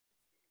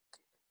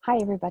Hi,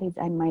 everybody.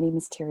 My name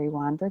is Terry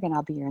Wanberg, and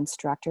I'll be your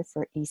instructor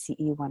for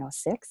ECE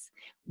 106.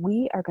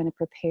 We are going to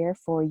prepare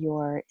for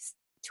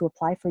to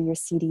apply for your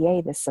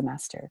CDA this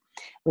semester.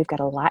 We've got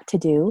a lot to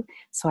do,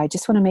 so I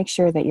just want to make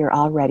sure that you're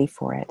all ready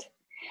for it.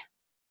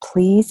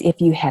 Please,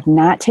 if you have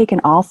not taken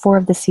all 4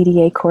 of the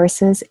CDA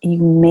courses, you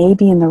may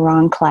be in the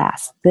wrong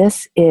class.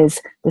 This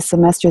is the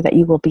semester that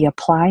you will be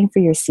applying for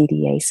your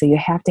CDA, so you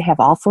have to have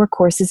all 4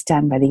 courses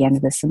done by the end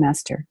of the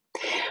semester.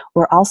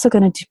 We're also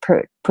going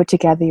to put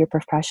together your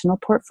professional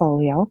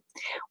portfolio.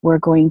 We're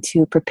going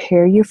to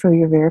prepare you for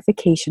your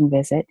verification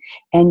visit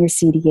and your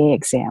CDA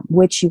exam,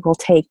 which you will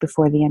take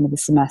before the end of the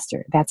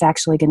semester. That's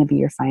actually going to be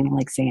your final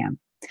exam.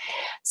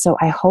 So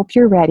I hope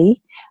you're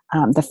ready.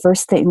 The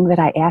first thing that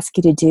I ask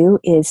you to do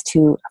is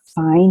to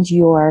find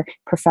your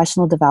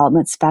professional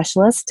development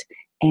specialist,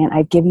 and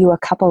I give you a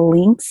couple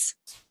links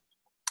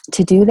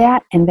to do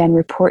that, and then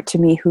report to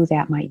me who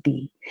that might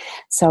be.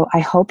 So I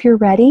hope you're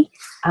ready.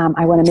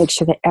 I want to make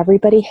sure that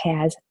everybody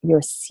has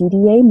your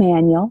CDA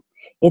manual.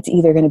 It's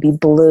either going to be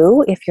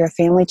blue if you're a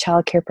family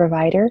child care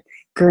provider,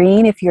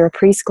 green if you're a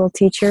preschool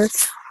teacher,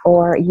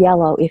 or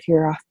yellow if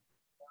you're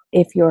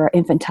an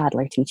infant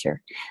toddler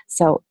teacher.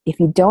 So if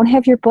you don't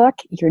have your book,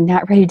 you're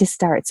not ready to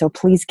start. So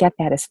please get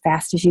that as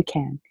fast as you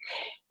can.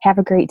 Have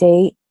a great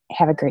day.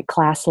 Have a great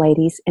class,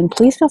 ladies. And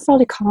please feel free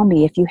to call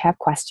me if you have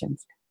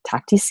questions.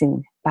 Talk to you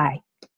soon. Bye.